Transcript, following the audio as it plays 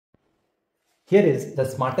Here is the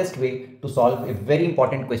smartest way to solve a very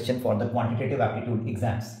important question for the quantitative aptitude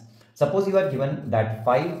exams. Suppose you are given that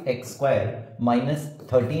 5x square minus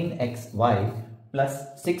 13xy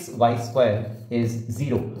plus 6y square is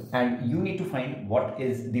 0 and you need to find what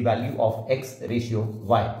is the value of x ratio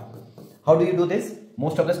y. How do you do this?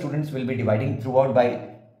 Most of the students will be dividing throughout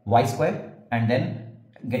by y square and then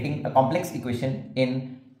getting a complex equation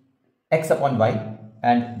in x upon y,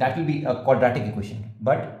 and that will be a quadratic equation.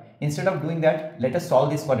 But instead of doing that, let us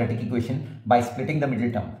solve this quadratic equation by splitting the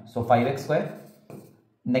middle term. So 5x square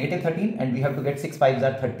negative 13, and we have to get 6 5s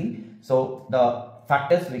are 30. So the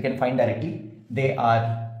factors we can find directly. They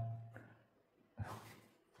are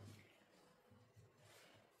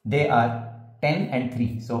 10 and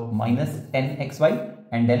 3. So minus 10xy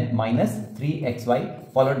and then minus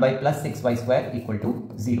 3xy followed by plus 6y square equal to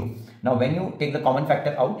 0. Now when you take the common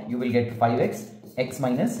factor out, you will get 5x, x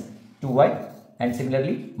minus 2y, and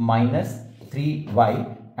similarly minus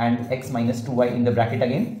 3y and x minus 2y in the bracket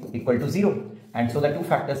again equal to 0. And so the two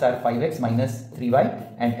factors are 5x minus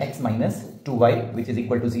 3y and x minus 2y, which is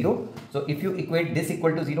equal to 0. So if you equate this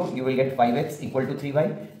equal to 0, you will get 5x equal to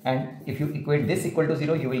 3y, and if you equate this equal to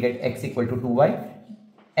 0, you will get x equal to 2y.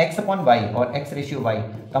 X upon y or x ratio y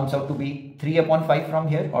comes out to be 3 upon 5 from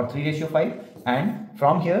here, or 3 ratio 5, and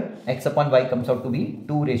from here x upon y comes out to be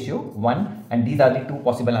 2 ratio 1, and these are the two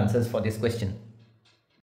possible answers for this question.